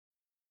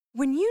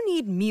When you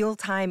need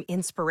mealtime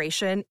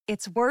inspiration,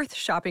 it's worth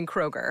shopping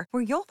Kroger,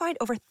 where you'll find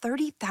over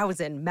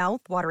 30,000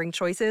 mouth-watering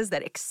choices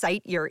that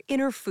excite your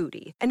inner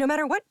foodie. And no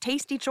matter what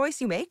tasty choice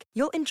you make,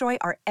 you'll enjoy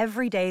our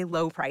everyday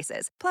low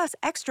prices, plus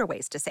extra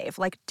ways to save,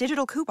 like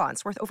digital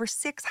coupons worth over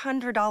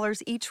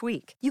 $600 each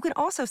week. You can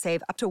also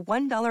save up to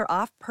 $1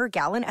 off per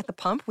gallon at the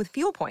pump with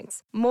fuel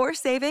points. More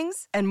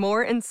savings and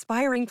more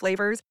inspiring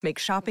flavors make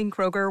shopping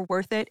Kroger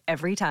worth it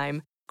every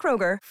time.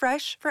 Kroger,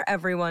 fresh for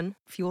everyone.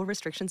 Fuel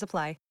restrictions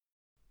apply.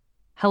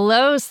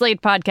 Hello,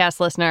 Slate Podcast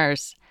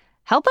listeners.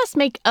 Help us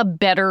make a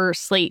better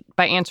Slate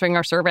by answering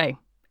our survey.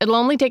 It'll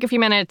only take a few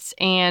minutes,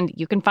 and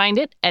you can find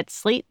it at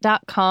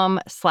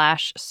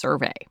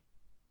slate.com/survey.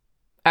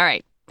 All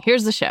right,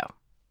 here's the show.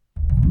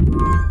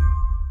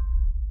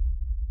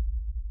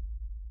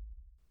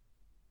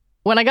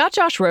 When I got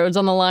Josh Rhodes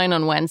on the line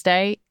on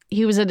Wednesday,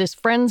 he was at his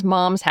friend's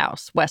mom's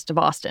house west of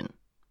Austin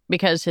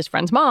because his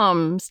friend's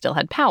mom still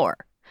had power.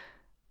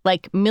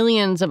 Like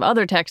millions of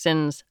other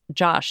Texans,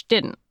 Josh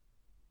didn't.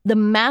 The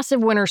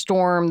massive winter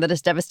storm that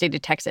has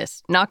devastated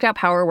Texas knocked out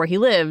power where he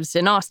lives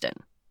in Austin.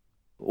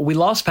 We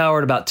lost power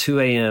at about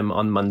 2 a.m.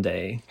 on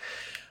Monday.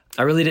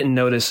 I really didn't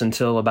notice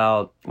until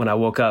about when I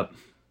woke up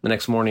the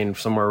next morning,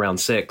 somewhere around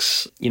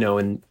 6,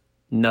 and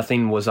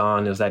nothing was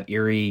on. It was that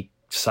eerie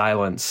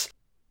silence.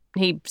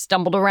 He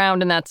stumbled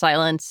around in that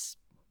silence,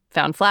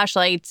 found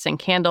flashlights and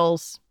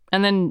candles,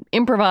 and then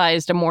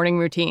improvised a morning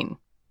routine.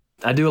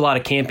 I do a lot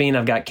of camping.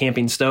 I've got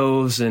camping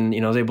stoves, and we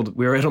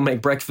were able to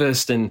make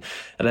breakfast, and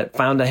I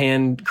found a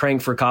hand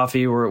crank for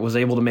coffee where it was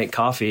able to make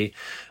coffee.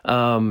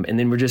 And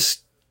then we're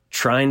just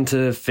trying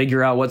to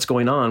figure out what's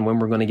going on, when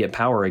we're going to get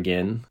power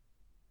again.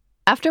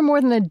 After more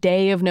than a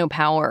day of no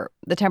power,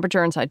 the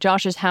temperature inside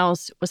Josh's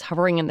house was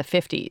hovering in the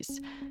 50s.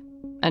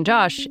 And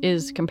Josh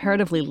is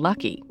comparatively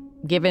lucky,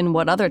 given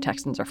what other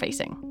Texans are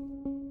facing.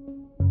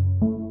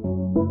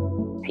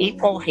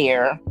 People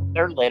here,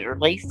 they're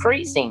literally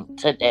freezing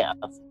to death.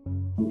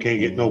 Can't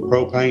get no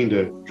propane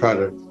to try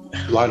to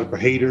light up a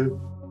heater.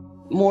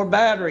 More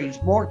batteries,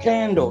 more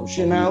candles,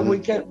 We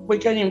can't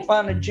even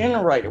find a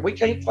generator. We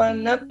can't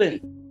find nothing.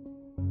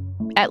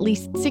 At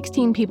least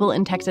 16 people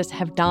in Texas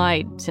have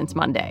died since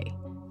Monday.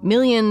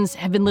 Millions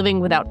have been living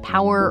without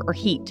power or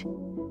heat.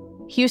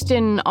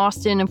 Houston,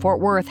 Austin, and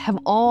Fort Worth have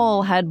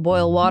all had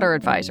boil water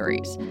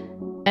advisories.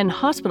 And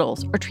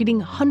hospitals are treating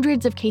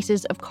hundreds of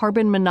cases of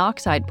carbon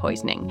monoxide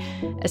poisoning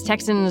as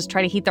Texans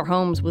try to heat their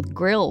homes with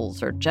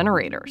grills or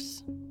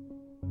generators.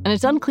 And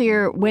it's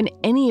unclear when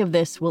any of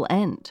this will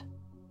end.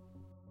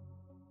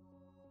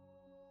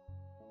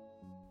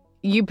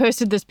 You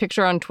posted this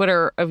picture on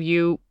Twitter of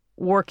you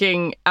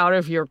working out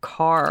of your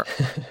car.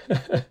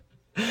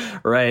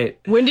 Right.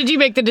 When did you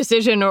make the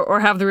decision or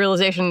have the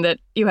realization that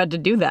you had to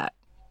do that?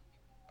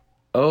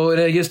 Oh,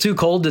 it gets too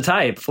cold to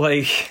type.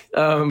 When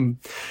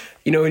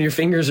your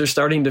fingers are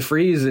starting to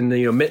freeze and,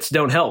 mitts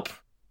don't help.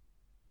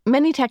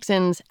 Many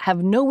Texans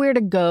have nowhere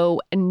to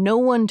go and no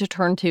one to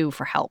turn to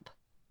for help.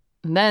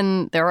 And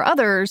then there are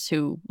others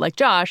who, like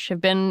Josh, have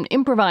been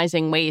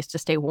improvising ways to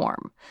stay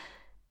warm.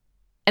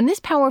 And this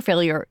power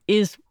failure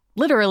is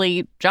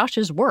literally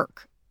Josh's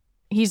work.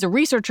 He's a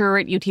researcher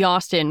at UT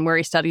Austin, where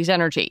he studies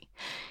energy.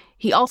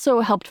 He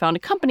also helped found a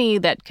company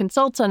that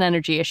consults on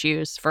energy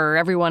issues for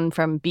everyone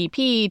from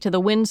BP to the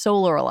Wind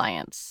Solar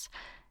Alliance.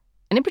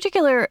 And in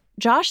particular,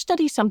 Josh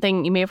studies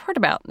something you may have heard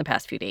about in the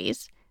past few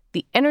days,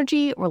 the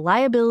Energy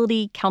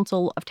Reliability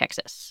Council of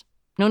Texas,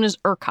 known as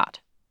ERCOT.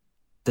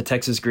 The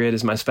Texas grid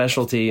is my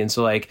specialty. And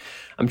so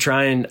I'm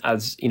trying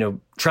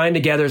to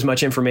gather as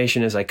much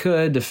information as I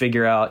could to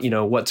figure out,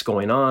 what's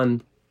going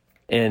on.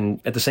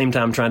 And at the same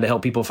time, trying to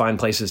help people find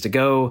places to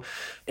go.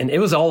 And it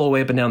was all the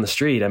way up and down the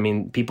street. I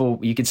mean,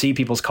 you could see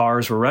people's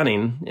cars were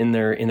running in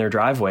their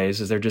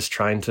driveways as they're just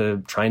trying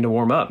to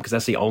warm up, because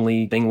that's the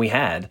only thing we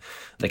had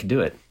that could do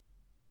it.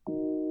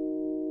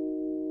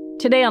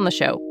 Today on the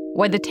show,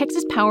 why the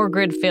Texas power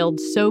grid failed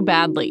so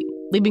badly,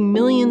 leaving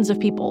millions of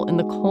people in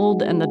the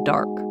cold and the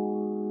dark.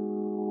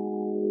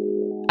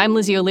 I'm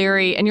Lizzie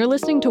O'Leary, and you're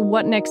listening to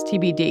What Next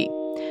TBD,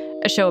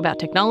 a show about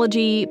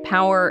technology,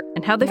 power,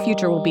 and how the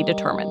future will be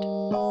determined.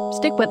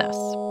 Stick with us.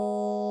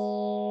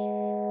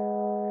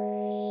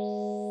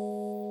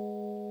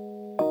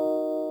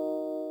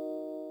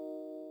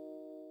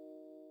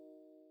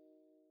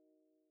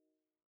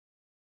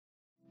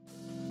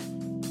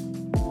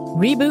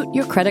 Reboot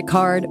your credit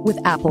card with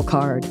Apple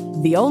Card,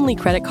 the only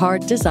credit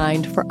card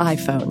designed for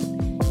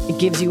iPhone. It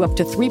gives you up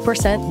to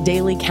 3%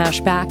 daily cash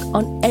back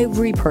on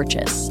every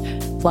purchase.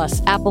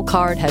 Plus, Apple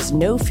Card has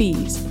no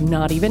fees,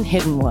 not even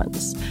hidden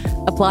ones.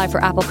 Apply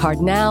for Apple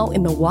Card now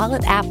in the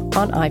Wallet app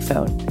on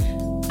iPhone.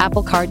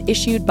 Apple Card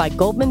issued by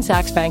Goldman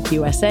Sachs Bank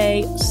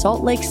USA,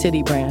 Salt Lake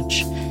City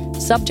branch.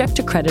 Subject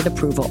to credit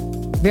approval.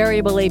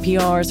 Variable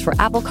APRs for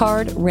Apple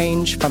Card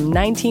range from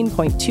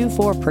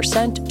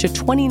 19.24% to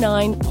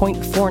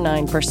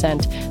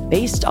 29.49%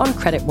 based on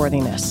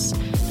creditworthiness.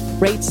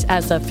 Rates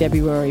as of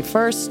February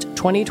 1st,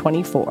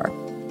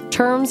 2024.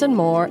 Terms and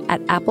more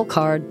at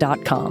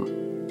applecard.com.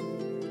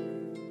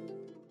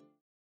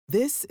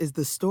 This is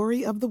the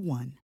story of the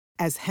one.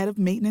 As head of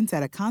maintenance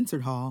at a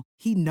concert hall,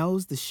 he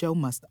knows the show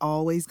must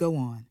always go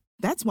on.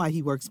 That's why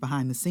he works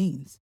behind the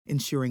scenes,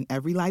 ensuring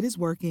every light is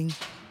working,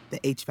 the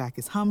HVAC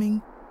is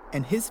humming,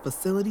 and his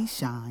facility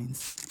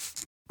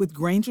shines. With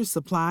Grainger's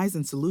supplies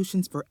and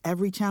solutions for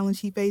every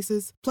challenge he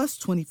faces, plus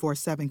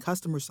 24/7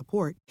 customer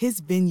support, his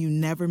venue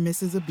never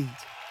misses a beat.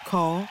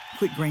 Call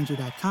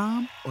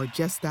quickgrainger.com or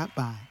just stop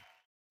by.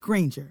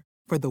 Grainger,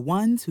 for the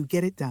ones who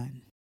get it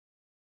done.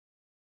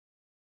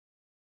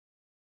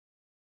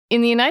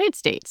 In the United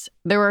States,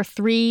 there are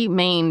 3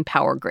 main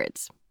power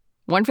grids.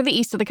 One for the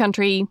east of the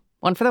country,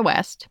 one for the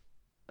west,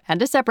 and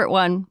a separate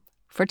one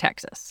for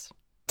Texas.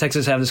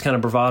 Texas have this kind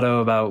of bravado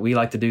about we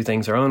like to do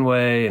things our own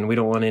way and we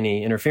don't want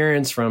any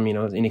interference from,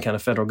 any kind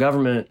of federal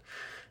government.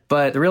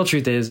 But the real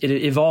truth is it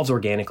evolves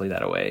organically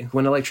that way.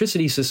 When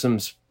electricity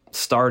systems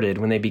started,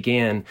 when they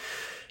began,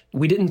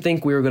 we didn't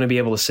think we were going to be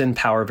able to send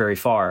power very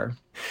far.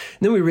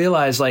 And then we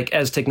realized,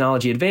 as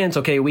technology advanced,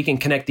 okay, we can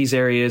connect these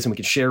areas and we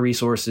can share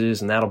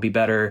resources and that'll be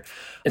better.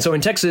 And so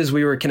in Texas,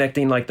 we were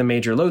connecting the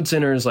major load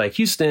centers like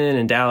Houston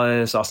and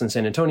Dallas, Austin,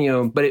 San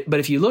Antonio. But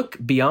if you look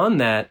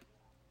beyond that,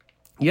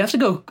 you have to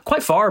go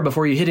quite far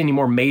before you hit any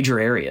more major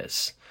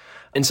areas.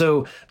 And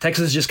so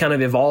Texas just kind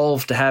of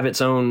evolved to have its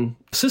own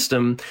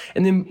system.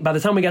 And then by the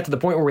time we got to the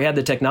point where we had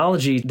the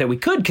technology that we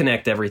could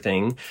connect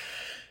everything,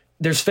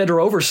 there's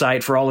federal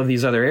oversight for all of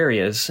these other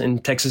areas.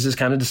 And Texas has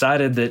kind of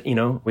decided that,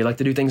 we like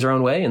to do things our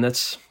own way. And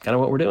that's kind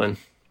of what we're doing.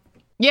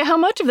 Yeah. How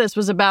much of this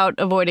was about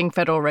avoiding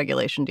federal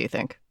regulation, do you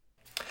think?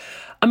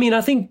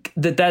 I think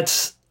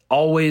that's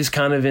always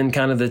kind of in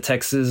the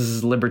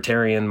Texas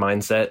libertarian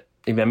mindset.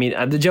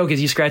 The joke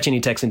is you scratch any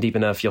Texan deep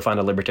enough, you'll find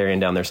a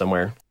libertarian down there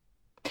somewhere.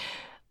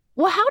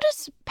 Well, how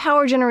does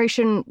power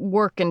generation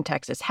work in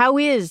Texas? How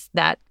is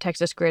that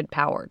Texas grid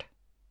powered?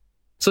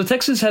 So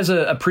Texas has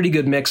a pretty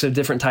good mix of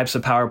different types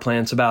of power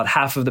plants. About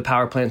half of the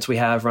power plants we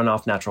have run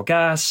off natural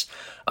gas.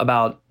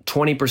 About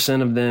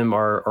 20% of them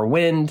are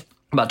wind.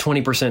 About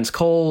 20% is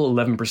coal,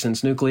 11%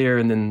 is nuclear,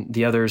 and then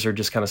the others are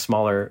just kind of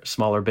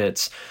smaller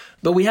bits.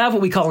 But we have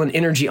what we call an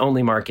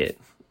energy-only market.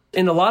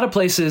 In a lot of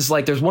places,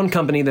 there's one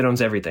company that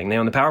owns everything. They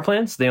own the power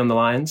plants, they own the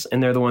lines,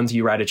 and they're the ones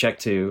you write a check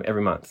to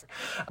every month.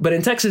 But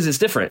in Texas, it's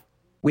different.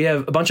 We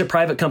have a bunch of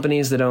private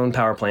companies that own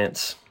power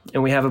plants,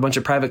 and we have a bunch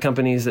of private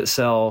companies that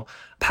sell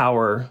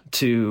power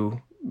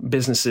to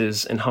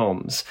businesses and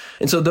homes.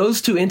 And so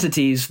those two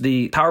entities,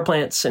 the power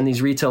plants and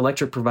these retail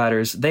electric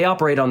providers, they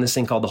operate on this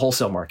thing called the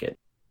wholesale market.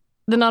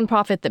 The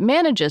nonprofit that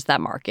manages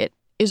that market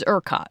is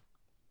ERCOT.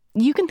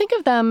 You can think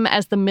of them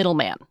as the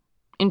middleman,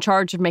 in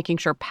charge of making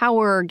sure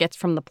power gets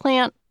from the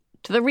plant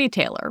to the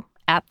retailer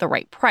at the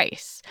right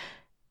price.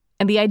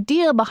 And the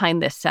idea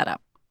behind this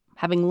setup,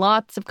 having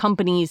lots of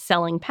companies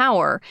selling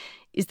power,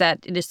 is that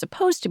it is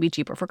supposed to be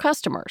cheaper for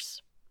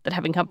customers, that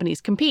having companies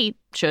compete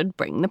should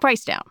bring the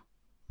price down.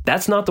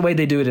 That's not the way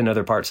they do it in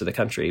other parts of the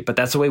country, but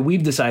that's the way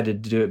we've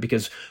decided to do it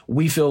because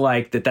we feel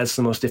like that's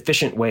the most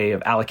efficient way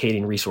of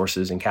allocating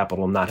resources and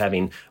capital, not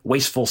having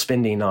wasteful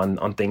spending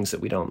on things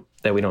that we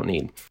don't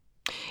need.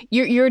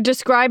 You're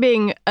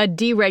describing a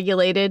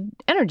deregulated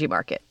energy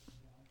market.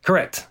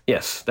 Correct.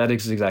 Yes, that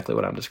is exactly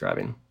what I'm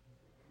describing.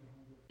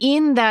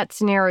 In that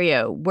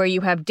scenario where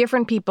you have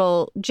different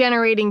people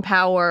generating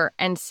power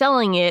and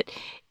selling it,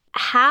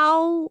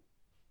 how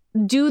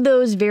do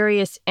those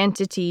various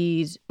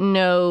entities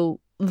know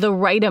the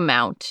right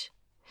amount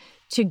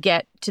to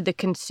get to the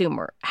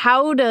consumer?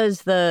 How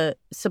does the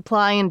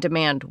supply and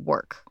demand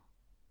work?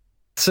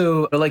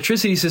 So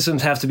electricity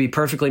systems have to be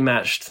perfectly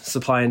matched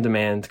supply and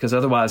demand, because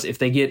otherwise, if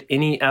they get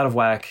any out of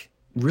whack,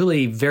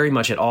 really very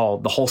much at all,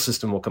 the whole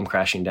system will come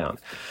crashing down.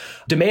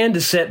 Demand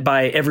is set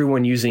by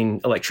everyone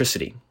using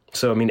electricity.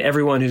 So,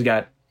 everyone who's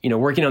got,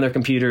 working on their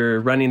computer,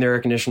 running their air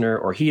conditioner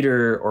or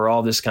heater or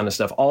all this kind of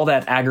stuff, all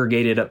that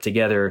aggregated up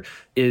together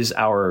is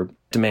our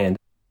demand.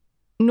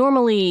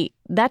 Normally,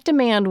 that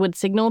demand would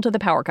signal to the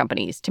power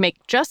companies to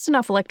make just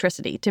enough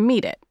electricity to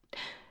meet it.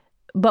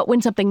 But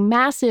when something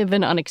massive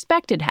and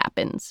unexpected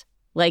happens,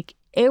 like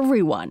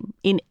everyone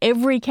in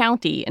every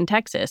county in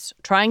Texas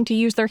trying to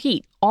use their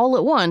heat all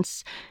at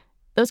once,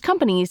 those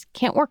companies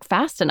can't work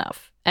fast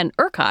enough, and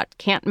ERCOT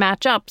can't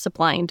match up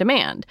supply and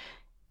demand.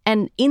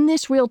 And in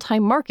this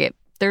real-time market,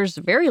 there's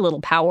very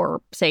little power,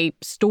 say,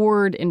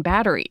 stored in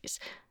batteries.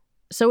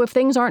 So if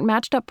things aren't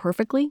matched up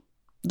perfectly,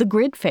 the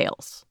grid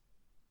fails.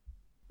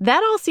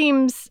 That all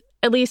seems,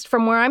 at least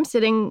from where I'm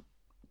sitting,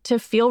 to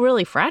feel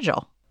really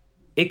fragile.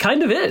 It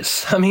kind of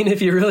is.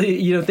 If you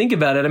really, think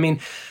about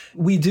it,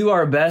 we do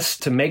our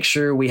best to make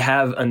sure we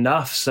have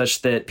enough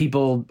such that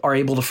people are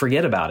able to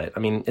forget about it.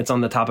 It's on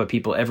the top of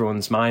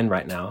everyone's mind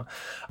right now.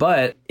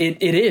 But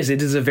it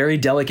is a very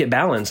delicate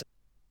balance.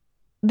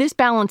 This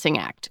balancing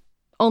act,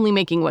 only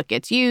making what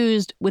gets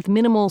used with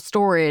minimal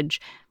storage,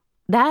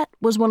 that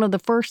was one of the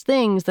first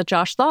things that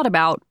Josh thought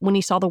about when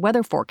he saw the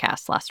weather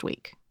forecast last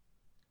week.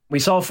 We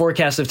saw a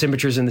forecast of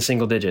temperatures in the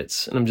single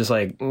digits, and I'm just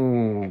like,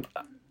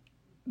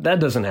 that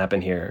doesn't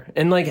happen here.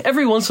 And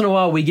every once in a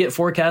while we get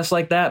forecasts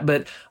like that,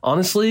 but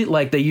honestly,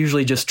 they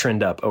usually just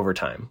trend up over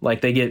time.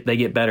 They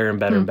get better and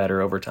better and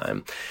better over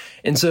time.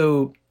 And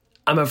so,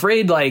 I'm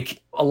afraid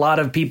like a lot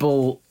of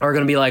people are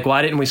going to be like,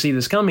 why didn't we see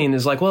this coming?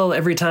 Is like, well,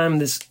 every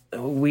time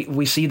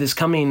we see this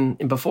coming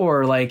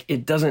before, like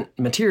it doesn't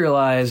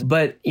materialize.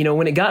 But,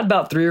 when it got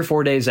about 3 or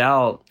 4 days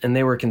out and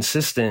they were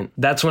consistent,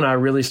 that's when I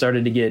really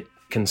started to get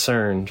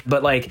concerned.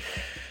 But like,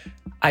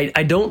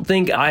 I don't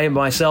think I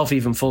myself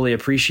even fully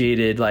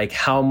appreciated like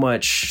how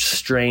much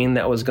strain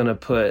that was going to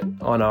put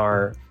on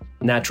our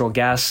natural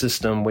gas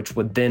system, which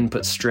would then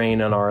put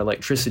strain on our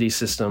electricity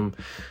system,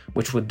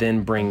 which would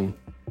then bring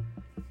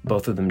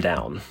both of them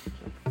down.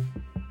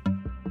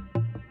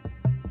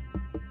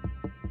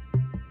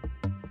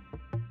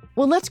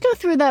 Well, let's go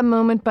through that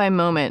moment by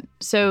moment.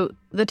 So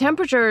the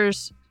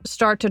temperatures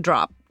start to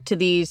drop to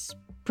these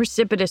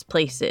precipitous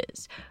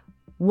places.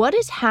 What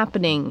is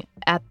happening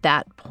at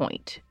that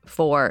point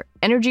for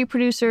energy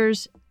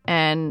producers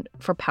and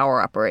for power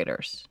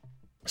operators?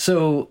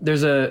 So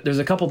there's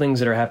a couple things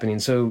that are happening.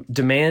 So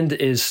demand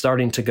is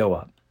starting to go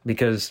up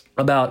because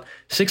about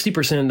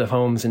 60% of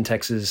homes in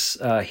Texas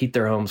heat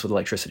their homes with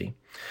electricity.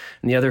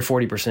 And the other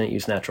 40%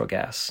 use natural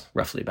gas,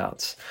 roughly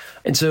abouts.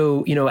 And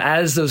so,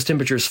 as those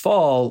temperatures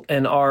fall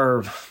and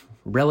our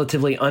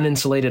relatively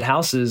uninsulated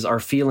houses are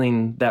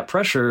feeling that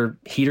pressure,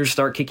 heaters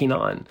start kicking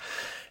on.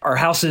 Our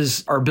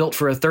houses are built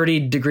for a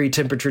 30-degree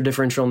temperature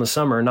differential in the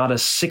summer, not a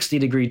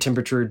 60-degree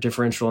temperature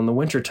differential in the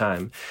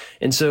wintertime.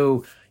 And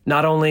so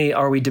not only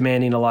are we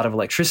demanding a lot of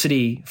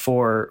electricity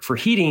for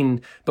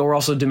heating, but we're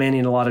also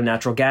demanding a lot of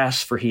natural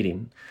gas for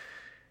heating.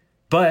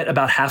 But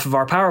about half of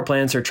our power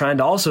plants are trying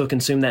to also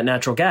consume that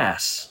natural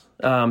gas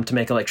to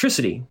make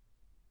electricity.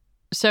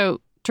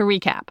 So to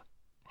recap,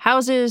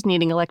 houses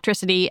needing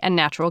electricity and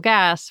natural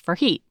gas for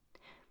heat.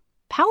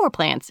 Power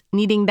plants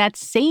needing that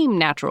same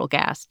natural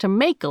gas to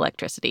make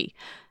electricity.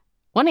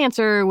 One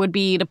answer would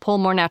be to pull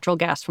more natural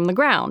gas from the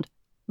ground.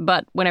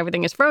 But when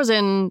everything is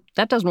frozen,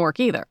 that doesn't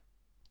work either.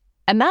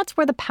 And that's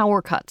where the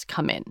power cuts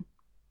come in.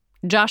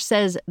 Josh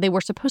says they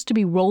were supposed to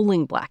be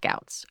rolling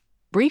blackouts,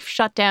 brief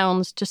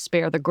shutdowns to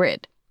spare the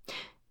grid.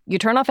 You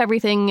turn off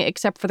everything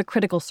except for the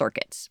critical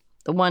circuits,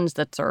 the ones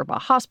that serve a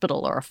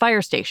hospital or a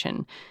fire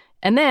station,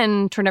 and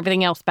then turn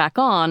everything else back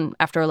on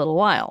after a little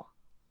while.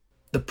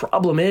 The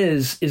problem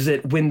is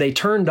that when they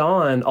turned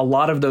on a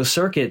lot of those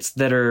circuits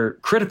that are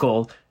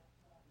critical,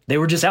 they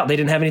were just out. They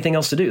didn't have anything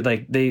else to do.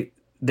 Like they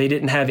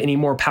didn't have any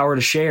more power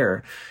to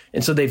share.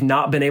 And so they've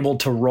not been able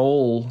to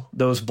roll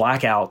those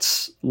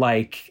blackouts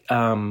like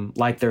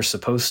they're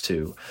supposed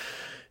to.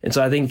 And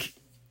so I think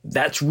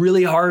that's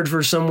really hard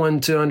for someone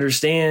to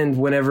understand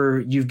whenever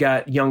you've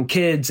got young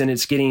kids and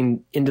it's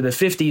getting into the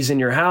 50s in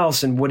your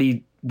house. And what do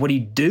you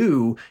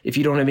do if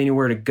you don't have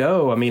anywhere to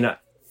go? I mean,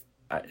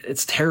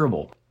 it's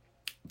terrible.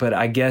 But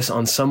I guess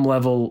on some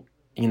level,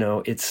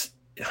 it's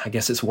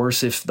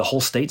worse if the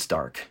whole state's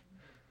dark.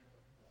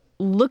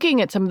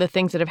 Looking at some of the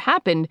things that have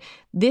happened,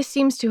 this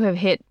seems to have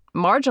hit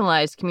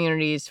marginalized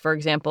communities, for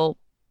example,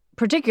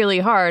 particularly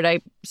hard.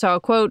 I saw a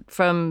quote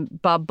from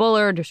Bob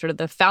Bullard, who's sort of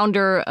the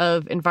founder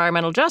of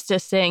environmental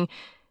justice, saying,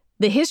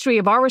 the history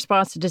of our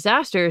response to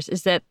disasters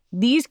is that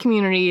these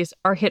communities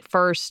are hit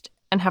first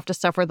and have to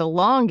suffer the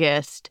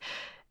longest.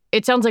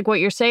 It sounds like what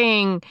you're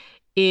saying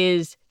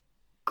is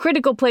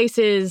critical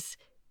places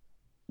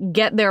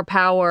get their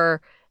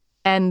power,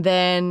 and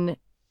then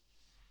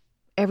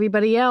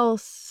everybody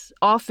else,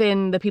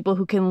 often the people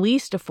who can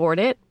least afford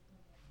it,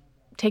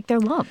 take their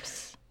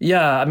lumps.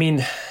 Yeah, I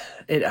mean,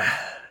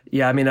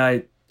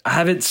 I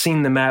haven't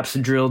seen the maps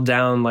drilled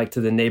down like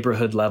to the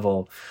neighborhood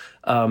level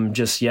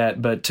just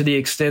yet, but to the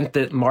extent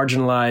that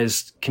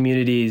marginalized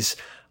communities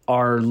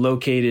are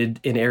located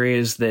in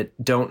areas that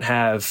don't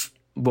have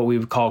what we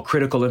would call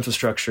critical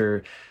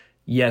infrastructure,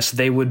 yes,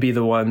 they would be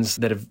the ones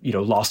that have,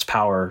 lost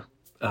power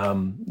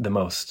the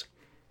most.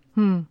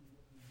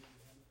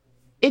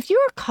 If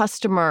you're a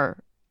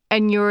customer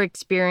and you're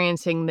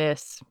experiencing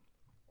this,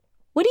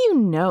 what do you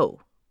know?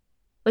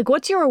 Like,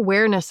 what's your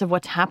awareness of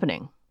what's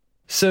happening?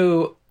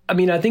 So, I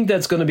mean, I think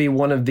that's going to be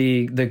one of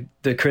the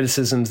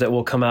criticisms that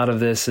will come out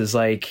of this is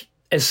like,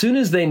 as soon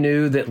as they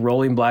knew that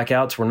rolling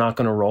blackouts were not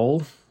going to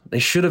roll, they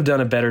should have done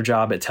a better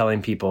job at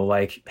telling people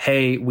like,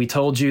 hey, we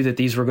told you that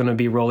these were going to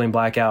be rolling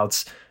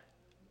blackouts,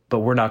 but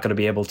we're not going to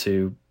be able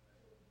to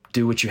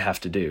do what you have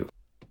to do.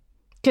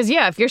 Because,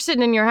 yeah, if you're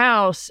sitting in your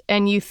house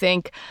and you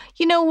think,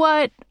 you know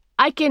what,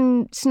 I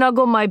can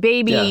snuggle my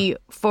baby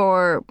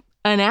for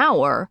an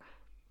hour,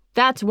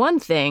 that's one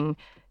thing,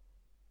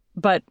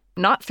 but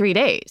not 3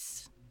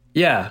 days.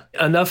 Yeah,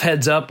 enough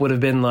heads up would have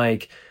been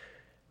like,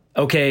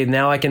 okay,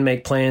 now I can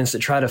make plans to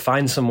try to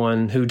find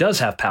someone who does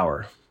have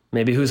power,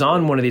 maybe who's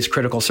on one of these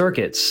critical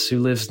circuits, who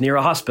lives near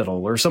a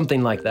hospital or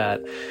something like that.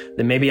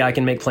 Then maybe I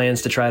can make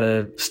plans to try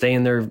to stay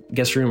in their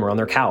guest room or on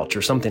their couch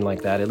or something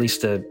like that, at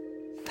least to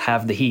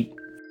have the heat.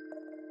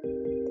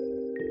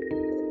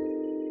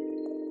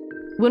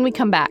 When we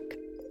come back,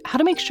 how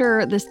to make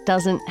sure this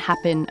doesn't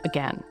happen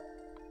again.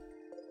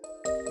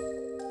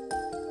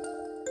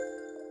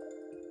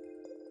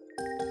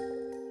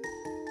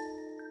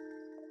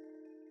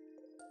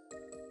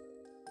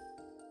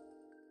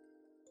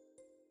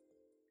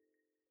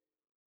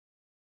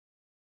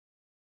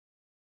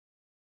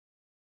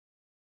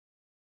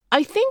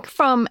 I think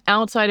from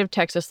outside of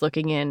Texas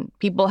looking in,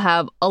 people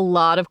have a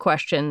lot of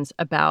questions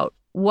about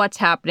what's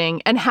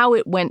happening and how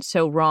it went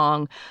so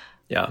wrong.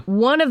 Yeah.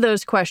 One of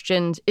those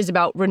questions is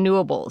about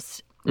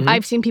renewables. Mm-hmm.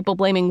 I've seen people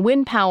blaming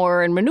wind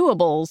power and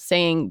renewables,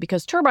 saying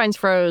because turbines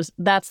froze,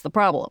 that's the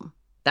problem.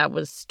 That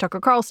was Tucker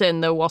Carlson,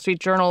 the Wall Street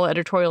Journal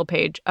editorial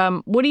page.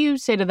 What do you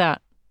say to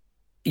that?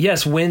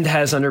 Yes, wind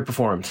has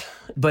underperformed,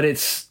 but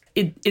it's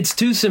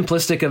too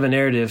simplistic of a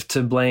narrative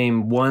to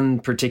blame one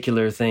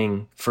particular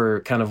thing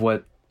for kind of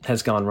what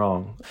has gone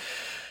wrong.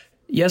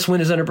 Yes,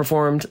 wind has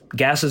underperformed,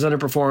 gas has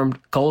underperformed,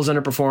 coal has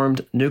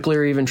underperformed,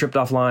 nuclear even tripped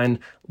offline.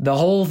 The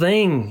whole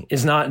thing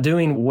is not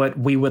doing what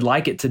we would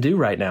like it to do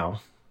right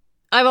now.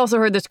 I've also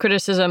heard this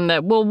criticism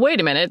that, well,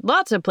 wait a minute,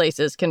 lots of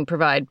places can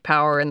provide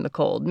power in the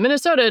cold.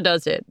 Minnesota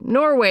does it.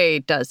 Norway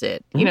does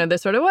it. Mm-hmm. You know,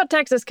 this sort of,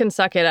 Texas can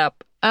suck it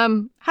up. How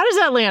does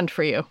that land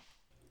for you?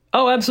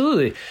 Oh,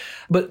 absolutely.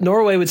 But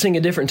Norway would sing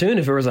a different tune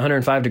if it was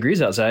 105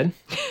 degrees outside.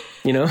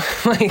 You know,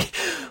 like,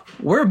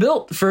 we're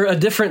built for a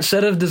different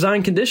set of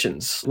design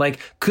conditions. Like,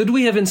 could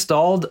we have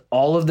installed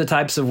all of the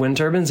types of wind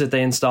turbines that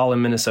they install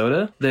in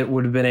Minnesota that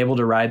would have been able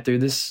to ride through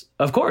this?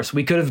 Of course,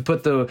 we could have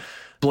put the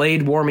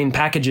blade warming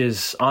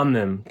packages on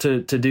them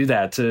to do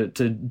that, to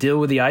deal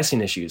with the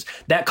icing issues.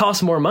 That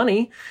costs more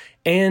money.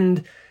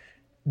 And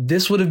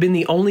this would have been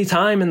the only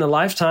time in the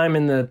lifetime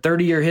in the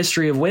 30-year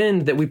history of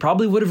wind that we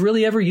probably would have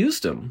really ever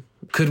used them.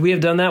 Could we have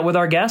done that with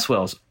our gas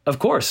wells? Of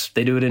course.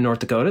 They do it in North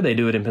Dakota. They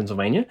do it in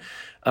Pennsylvania.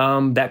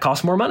 That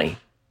costs more money.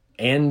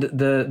 And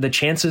the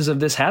chances of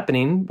this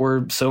happening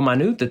were so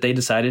minute that they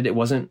decided it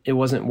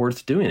wasn't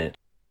worth doing it.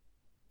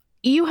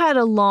 You had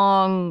a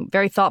long,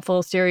 very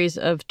thoughtful series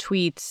of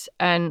tweets,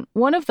 and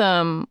one of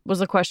them was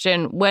the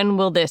question, when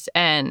will this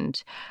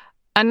end?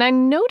 And I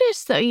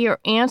noticed that your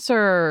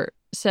answer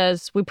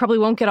says we probably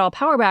won't get all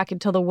power back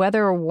until the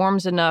weather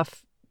warms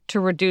enough to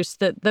reduce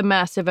the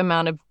massive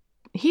amount of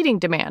heating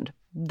demand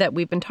that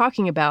we've been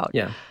talking about.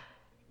 Yeah.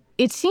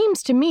 It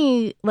seems to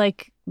me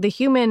like the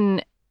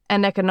human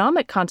and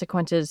economic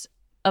consequences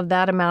of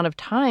that amount of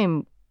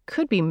time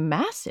could be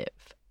massive.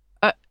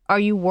 Are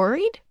you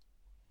worried?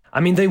 I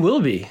mean, they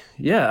will be.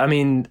 Yeah. I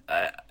mean,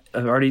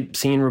 I've already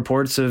seen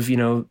reports of,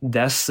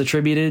 deaths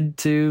attributed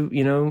to,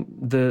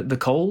 the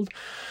cold.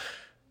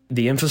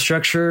 The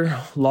infrastructure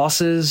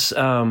losses.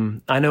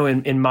 I know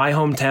in my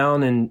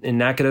hometown in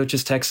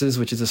Nacogdoches, Texas,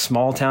 which is a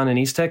small town in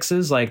East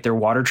Texas, like their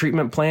water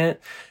treatment plant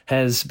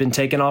has been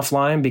taken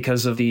offline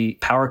because of the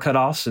power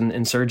cutoffs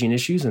and surging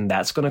issues, and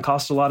that's going to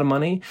cost a lot of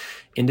money.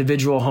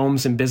 Individual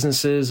homes and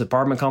businesses,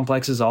 apartment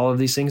complexes, all of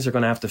these things are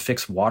going to have to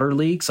fix water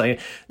leaks.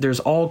 There's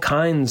all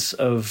kinds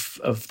of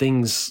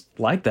things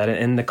like that,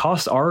 and the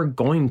costs are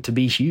going to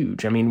be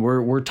huge. I mean,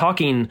 we're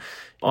talking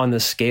on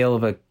the scale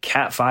of a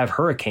Cat 5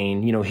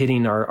 hurricane,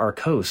 hitting our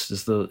coast,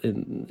 is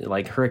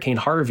like Hurricane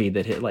Harvey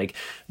that hit. Like,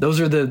 those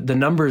are the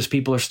numbers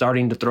people are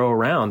starting to throw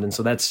around. And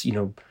so that's,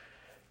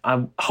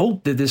 I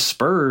hope that this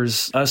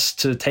spurs us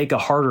to take a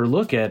harder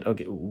look at,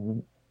 okay,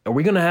 are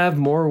we going to have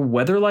more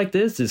weather like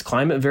this? Is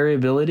climate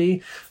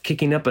variability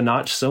kicking up a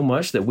notch so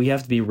much that we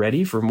have to be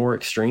ready for more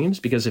extremes?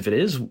 Because if it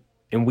is,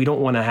 and we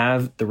don't want to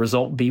have the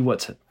result be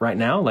what's right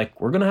now,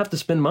 like, we're going to have to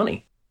spend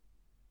money.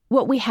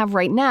 What we have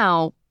right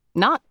now,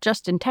 not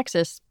just in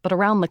Texas, but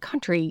around the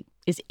country,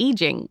 is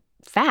aging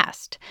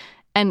fast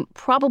and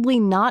probably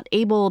not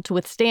able to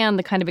withstand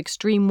the kind of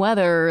extreme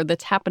weather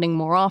that's happening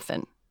more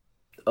often.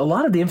 A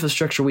lot of the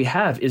infrastructure we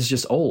have is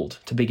just old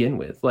to begin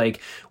with. Like,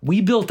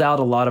 we built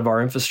out a lot of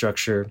our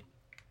infrastructure,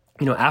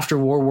 after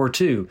World War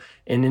II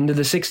and into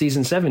the 60s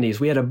and 70s.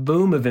 We had a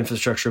boom of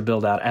infrastructure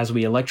build out as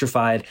we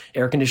electrified.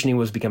 Air conditioning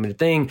was becoming a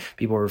thing.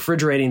 People were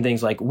refrigerating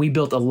things. Like, we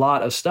built a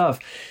lot of stuff.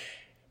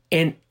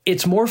 And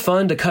it's more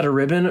fun to cut a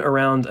ribbon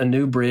around a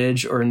new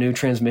bridge or a new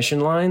transmission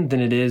line than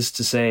it is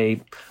to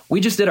say, we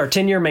just did our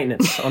 10-year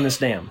maintenance on this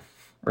dam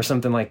or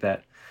something like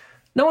that.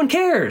 No one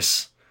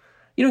cares.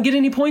 You don't get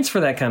any points for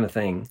that kind of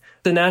thing.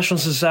 The National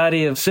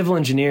Society of Civil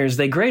Engineers,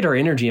 they grade our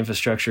energy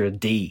infrastructure a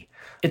D.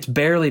 It's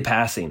barely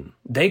passing.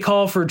 They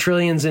call for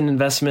trillions in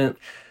investment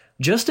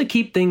just to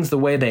keep things the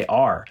way they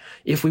are.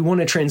 If we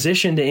want to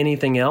transition to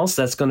anything else,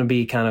 that's going to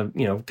be kind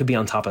of, could be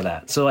on top of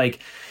that. So, like,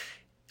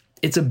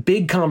 it's a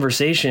big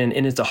conversation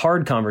and it's a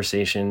hard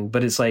conversation,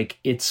 but it's like,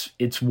 it's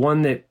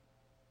one that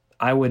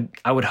I would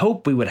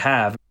hope we would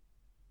have.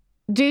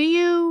 Do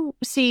you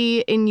see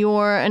in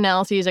your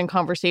analyses and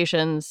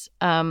conversations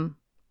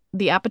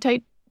the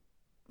appetite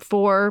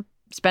for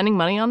spending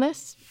money on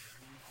this?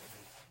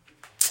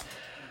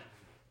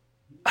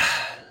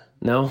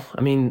 No, I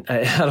mean,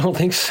 I don't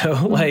think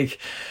so. Like,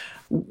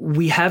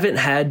 we haven't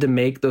had to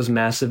make those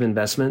massive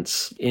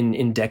investments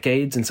in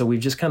decades. And so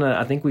we've just kind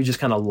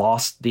of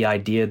lost the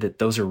idea that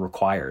those are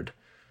required.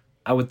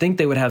 I would think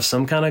they would have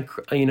some kind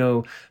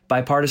of,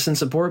 bipartisan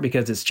support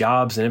because it's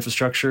jobs and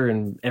infrastructure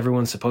and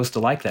everyone's supposed to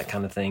like that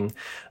kind of thing.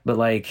 But,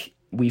 like,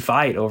 we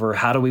fight over,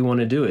 how do we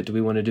want to do it? Do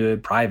we want to do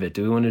it private?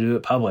 Do we want to do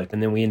it public?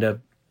 And then we end up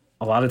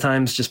a lot of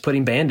times just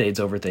putting Band-Aids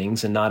over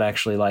things and not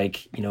actually,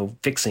 like,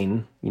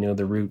 fixing,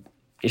 the root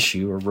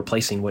issue or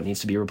replacing what needs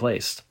to be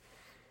replaced.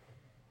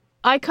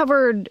 I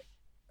covered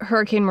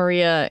Hurricane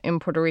Maria in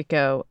Puerto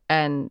Rico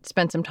and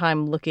spent some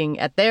time looking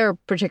at their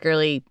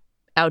particularly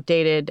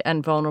outdated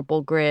and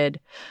vulnerable grid.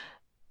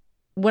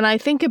 When I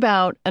think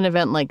about an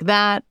event like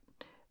that,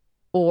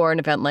 or an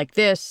event like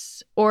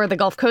this, or the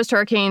Gulf Coast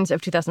hurricanes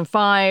of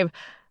 2005,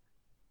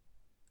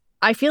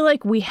 I feel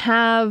like we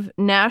have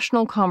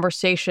national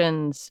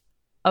conversations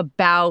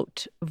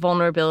about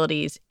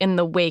vulnerabilities in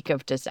the wake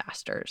of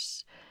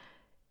disasters.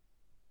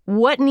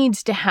 What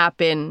needs to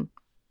happen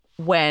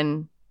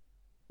when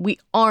we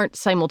aren't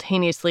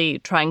simultaneously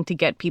trying to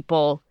get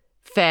people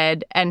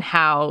fed and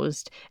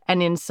housed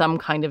and in some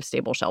kind of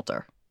stable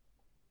shelter?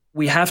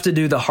 We have to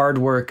do the hard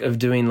work of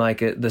doing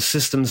the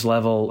systems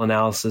level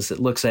analysis that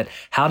looks at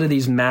how do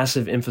these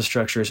massive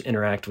infrastructures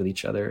interact with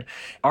each other.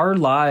 Our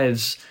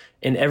lives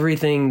and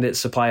everything that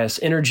supply us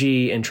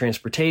energy and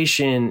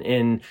transportation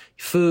and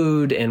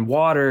food and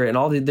water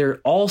and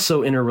they're all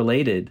so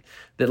interrelated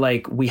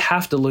that we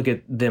have to look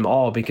at them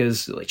all,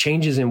 because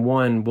changes in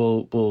one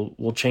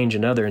will change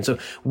another. And so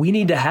we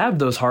need to have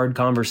those hard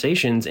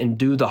conversations and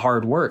do the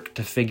hard work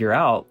to figure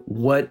out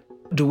what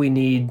do we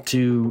need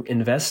to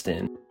invest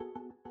in.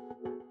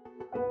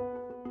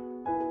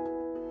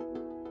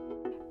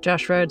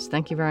 Josh Rhodes,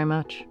 thank you very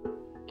much.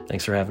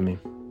 Thanks for having me.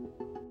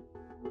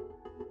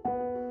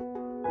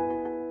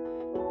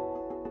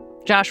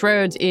 Josh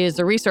Rhodes is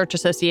the research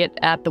associate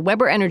at the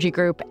Weber Energy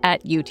Group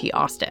at UT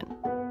Austin.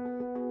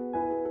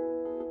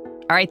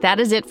 All right, that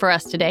is it for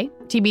us today.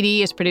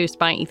 TBD is produced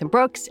by Ethan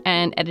Brooks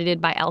and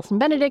edited by Allison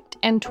Benedict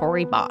and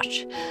Tori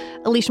Bosch.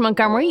 Alicia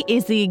Montgomery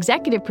is the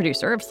executive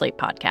producer of Slate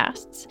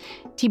Podcasts.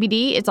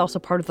 TBD is also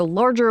part of the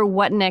larger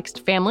What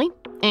Next family,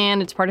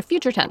 and it's part of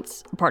Future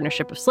Tense, a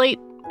partnership of Slate,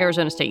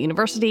 Arizona State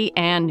University,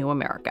 and New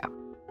America.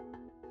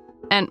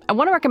 And I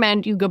want to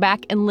recommend you go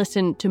back and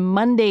listen to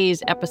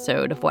Monday's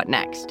episode of What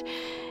Next.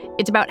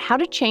 It's about how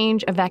to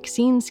change a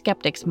vaccine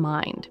skeptic's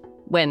mind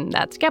when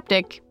that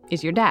skeptic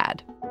is your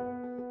dad.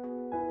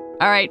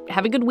 All right,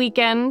 have a good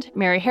weekend.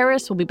 Mary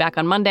Harris will be back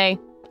on Monday.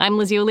 I'm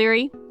Lizzie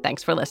O'Leary.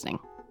 Thanks for listening.